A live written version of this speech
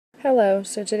Hello,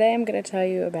 so today I'm going to tell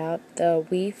you about the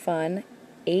Weefun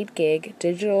 8GB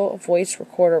digital voice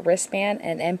recorder wristband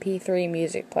and MP3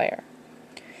 music player.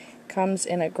 Comes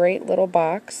in a great little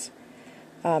box,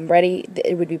 ready.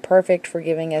 It would be perfect for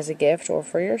giving as a gift or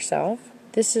for yourself.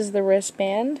 This is the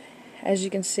wristband. As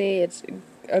you can see, it's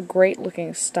a great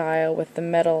looking style with the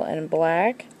metal and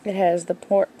black. It has the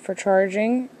port for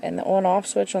charging and the on-off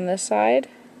switch on this side.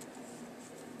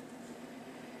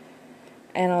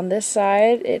 And on this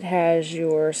side, it has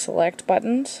your select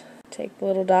buttons. Take the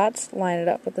little dots, line it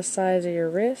up with the size of your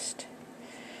wrist,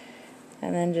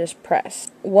 and then just press.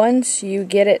 Once you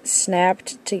get it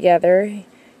snapped together,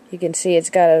 you can see it's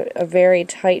got a very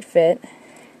tight fit.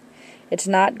 It's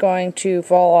not going to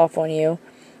fall off on you.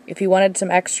 If you wanted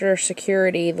some extra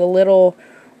security, the little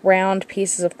round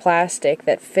pieces of plastic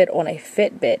that fit on a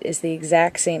Fitbit is the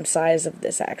exact same size of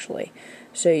this actually.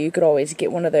 So you could always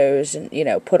get one of those and,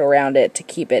 put around it to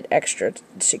keep it extra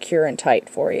secure and tight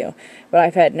for you. But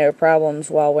I've had no problems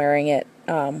while wearing it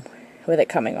with it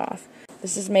coming off.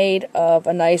 This is made of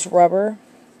a nice rubber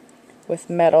with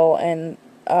metal, and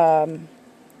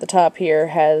the top here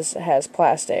has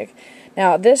plastic.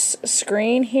 Now this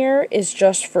screen here is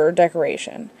just for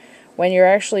decoration. When you're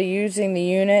actually using the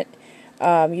unit,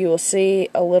 you will see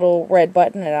a little red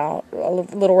button and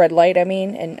a little red light,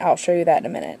 and I'll show you that in a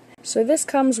minute. So this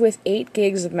comes with 8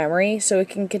 gigs of memory, so it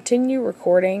can continue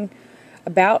recording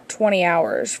about 20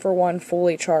 hours for one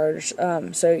fully charged.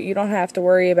 So you don't have to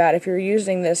worry about, if you're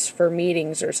using this for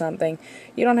meetings or something,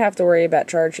 you don't have to worry about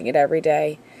charging it every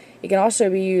day. It can also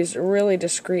be used really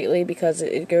discreetly because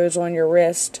it goes on your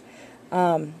wrist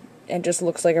and just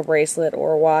looks like a bracelet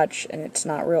or a watch, and it's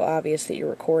not real obvious that you're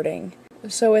recording.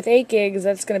 So with 8 gigs,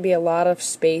 that's going to be a lot of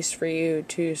space for you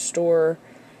to store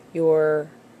your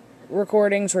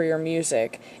recordings or your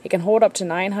music. It can hold up to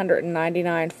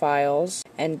 999 files,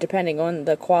 and depending on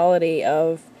the quality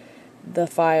of the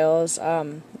files,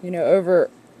 over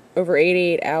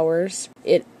 88 hours.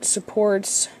 It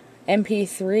supports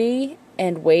MP3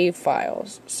 and WAV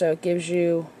files, so it gives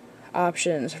you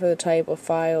options for the type of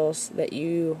files that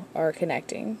you are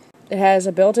connecting. It has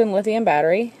a built-in lithium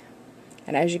battery,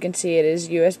 and as you can see, it is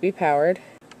USB powered.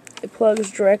 It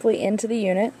plugs directly into the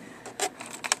unit,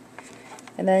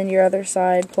 and then your other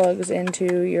side plugs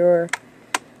into your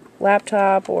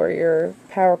laptop or your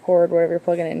power cord, whatever you're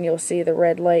plugging in, and you'll see the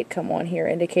red light come on here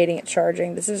indicating it's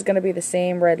charging. This is going to be the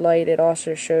same red light it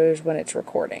also shows when it's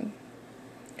recording.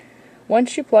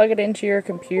 Once you plug it into your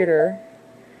computer,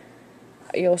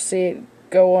 you'll see it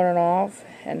go on and off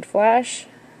and flash.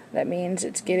 That means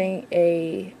it's getting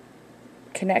a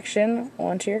connection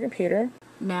onto your computer.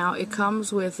 Now it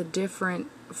comes with different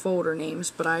folder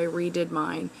names, but I redid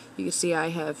mine. You can see I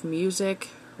have music,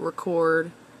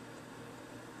 record,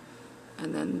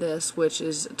 and then this, which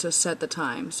is to set the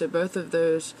time. So both of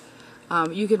those,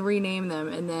 you can rename them,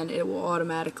 and then it will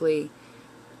automatically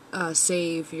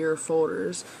save your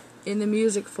folders. In the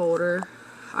music folder,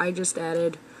 I just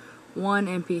added one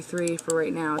MP3 for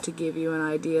right now to give you an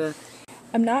idea.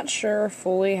 I'm not sure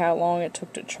fully how long it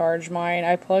took to charge mine.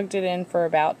 I plugged it in for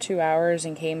about 2 hours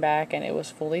and came back and it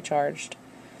was fully charged.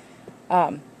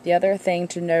 The other thing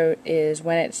to note is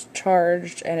when it's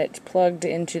charged and it's plugged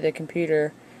into the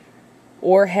computer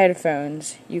or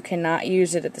headphones, you cannot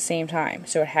use it at the same time.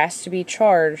 So it has to be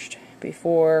charged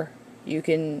before you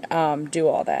can do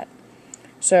all that.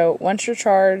 So once you're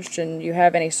charged and you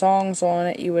have any songs on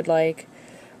it you would like,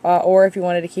 or if you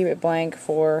wanted to keep it blank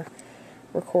for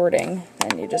recording,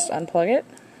 then you just unplug it.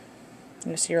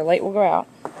 You see your light will go out.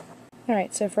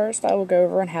 Alright, so first I will go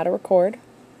over on how to record.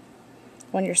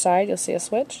 On your side you'll see a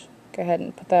switch. Go ahead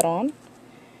and put that on.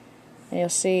 And you'll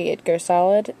see it go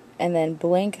solid and then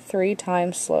blink 3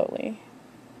 times slowly.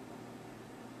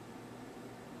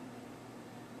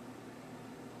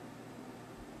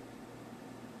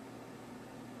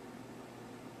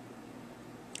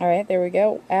 Alright, there we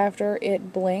go. After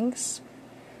it blinks,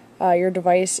 your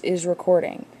device is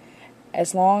recording.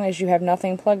 As long as you have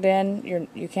nothing plugged in,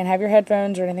 you can't have your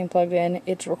headphones or anything plugged in,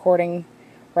 it's recording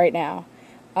right now.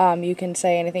 You can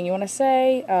say anything you want to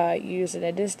say, use it at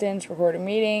a distance, record a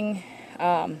meeting,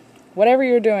 whatever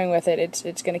you're doing with it,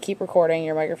 it's going to keep recording.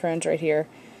 Your microphone's right here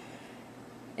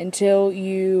until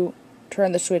you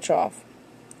turn the switch off.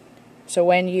 So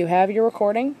when you have your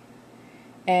recording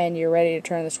and you're ready to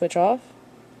turn the switch off,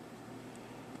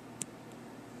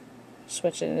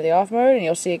 switch it into the off mode and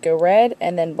you'll see it go red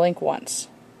and then blink once.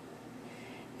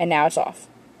 And now it's off.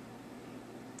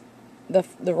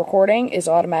 The recording is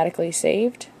automatically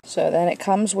saved. So then it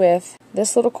comes with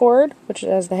this little cord, which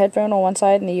has the headphone on one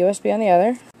side and the USB on the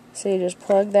other. So you just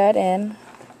plug that in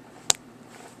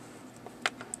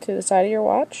to the side of your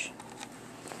watch.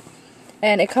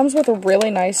 And it comes with a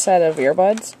really nice set of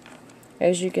earbuds.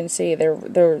 As you can see,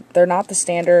 they're not the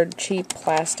standard cheap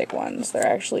plastic ones. They're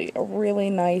actually a really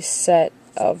nice set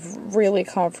of really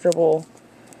comfortable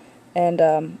and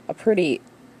a pretty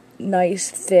nice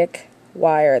thick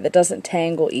wire that doesn't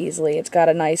tangle easily. It's got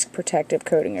a nice protective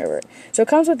coating over it. So it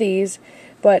comes with these,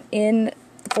 but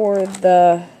for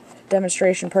the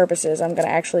demonstration purposes, I'm going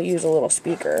to actually use a little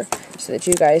speaker so that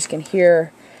you guys can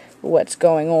hear what's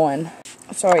going on.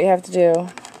 So all you have to do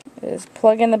is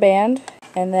plug in the band,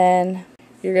 and then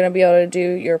you're going to be able to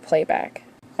do your playback.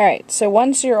 Alright, so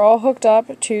once you're all hooked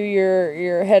up to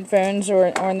your headphones, or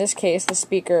in this case, the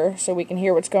speaker, so we can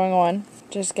hear what's going on,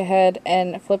 just go ahead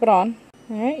and flip it on.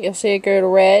 Alright, you'll see it go to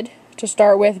red to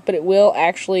start with, but it will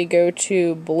actually go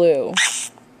to blue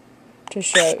to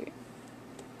show you.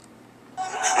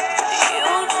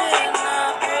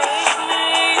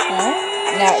 Alright,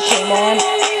 now it came on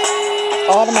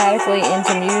automatically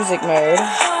into music mode.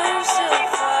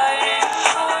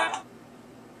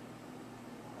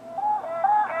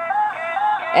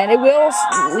 And it will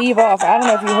leave off. I don't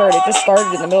know if you heard, it just started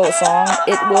in the middle of the song.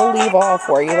 It will leave off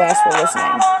where you last were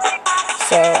listening.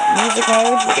 So, music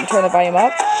mode, you can turn the volume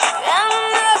up.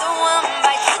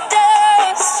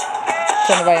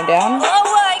 Turn the volume down.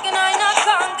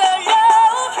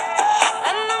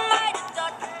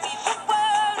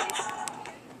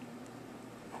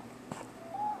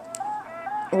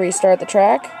 Restart the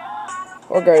track,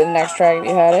 or go to the next track if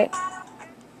you had it.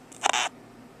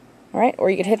 Alright, or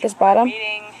you could hit this bottom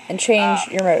and change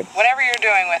your mode. Whatever you're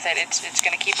doing with it, it's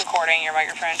going to keep recording. Your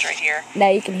microphone's right here. Now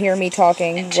you can hear me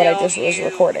talking what I just was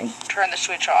recording. Turn the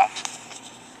switch off.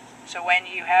 So when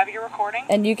you have your recording,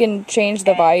 and you can change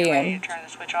the volume. You're ready to turn the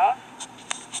switch off.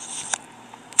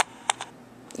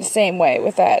 The same way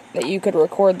with that you could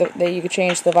record that you could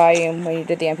change the volume when you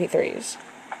did the MP3s.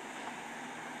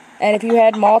 And if you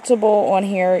had multiple on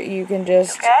here, you can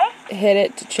just hit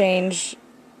it to change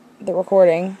the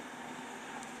recording.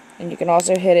 And you can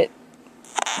also hit it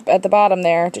at the bottom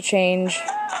there to change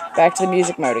back to the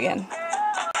music mode again.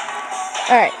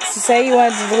 Alright, so say you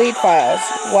wanted to delete files.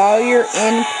 While you're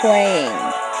in playing,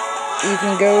 you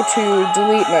can go to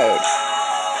delete mode.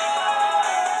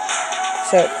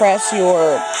 So press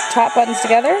your top buttons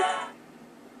together.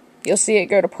 You'll see it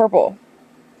go to purple.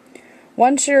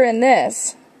 Once you're in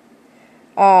this,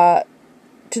 to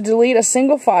delete a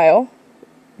single file,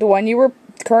 the one you were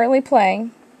currently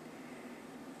playing,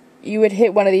 you would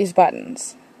hit one of these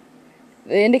buttons.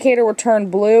 The indicator will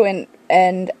turn blue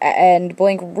and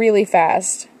blink really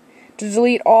fast. To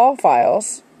delete all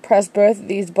files, press both of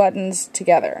these buttons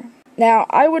together. Now,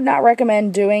 I would not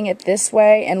recommend doing it this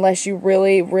way unless you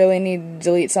really, really need to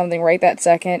delete something right that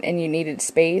second and you needed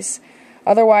space.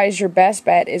 Otherwise, your best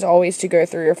bet is always to go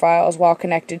through your files while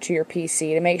connected to your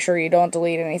PC to make sure you don't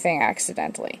delete anything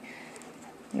accidentally.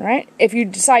 Alright? If you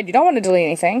decide you don't want to delete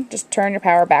anything, just turn your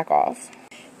power back off.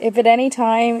 If at any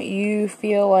time you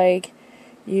feel like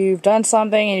you've done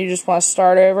something and you just want to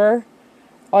start over,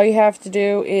 all you have to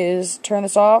do is turn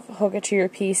this off, hook it to your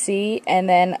PC, and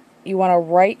then you want to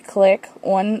right-click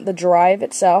on the drive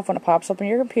itself when it pops up on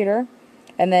your computer,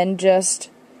 and then just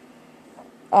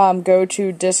go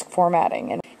to disk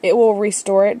formatting, and it will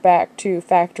restore it back to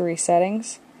factory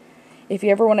settings. If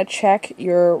you ever want to check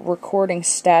your recording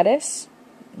status,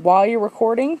 while you're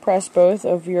recording, press both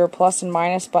of your plus and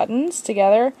minus buttons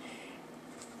together.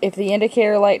 If the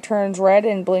indicator light turns red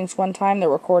and blinks one time, the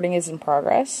recording is in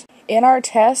progress. In our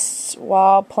tests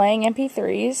while playing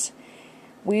MP3s,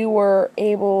 we were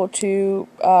able to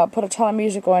put a ton of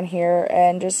music on here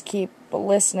and just keep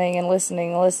listening and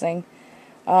listening and listening.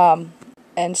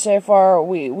 And so far,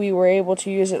 we were able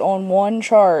to use it on one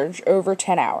charge over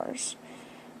 10 hours.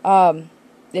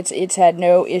 It's had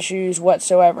no issues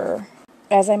whatsoever.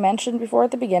 As I mentioned before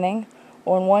at the beginning,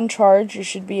 on one charge you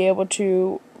should be able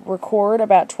to record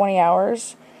about 20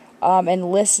 hours,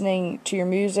 and listening to your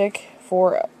music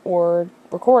or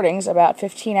recordings about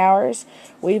 15 hours.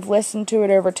 We've listened to it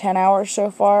over 10 hours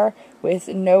so far with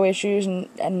no issues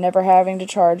and never having to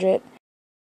charge it.